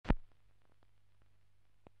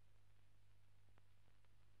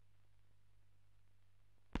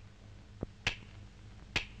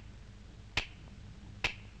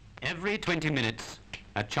Every 20 minutes,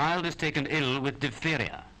 a child is taken ill with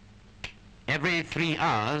diphtheria. Every 3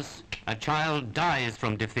 hours, a child dies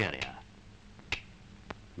from diphtheria.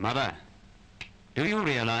 Mother, do you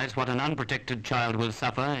realize what an unprotected child will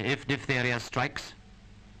suffer if diphtheria strikes?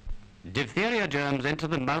 Diphtheria germs enter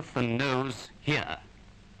the mouth and nose here.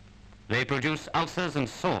 They produce ulcers and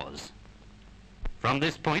sores. From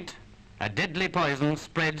this point, a deadly poison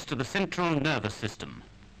spreads to the central nervous system,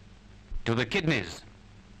 to the kidneys,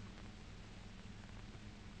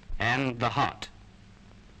 and the heart.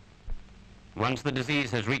 Once the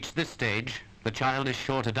disease has reached this stage, the child is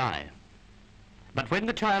sure to die. But when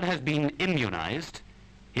the child has been immunized,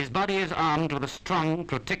 his body is armed with a strong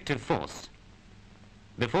protective force.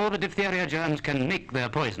 Before the diphtheria germs can make their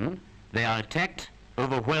poison, they are attacked,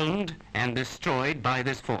 overwhelmed, and destroyed by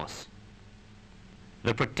this force.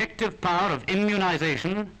 The protective power of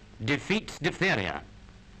immunization defeats diphtheria.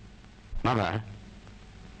 Mother,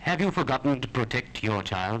 have you forgotten to protect your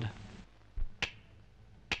child?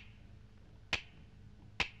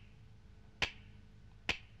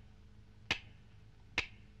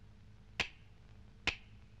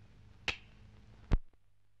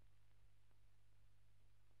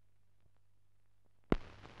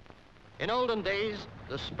 In olden days,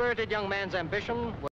 the spirited young man's ambition was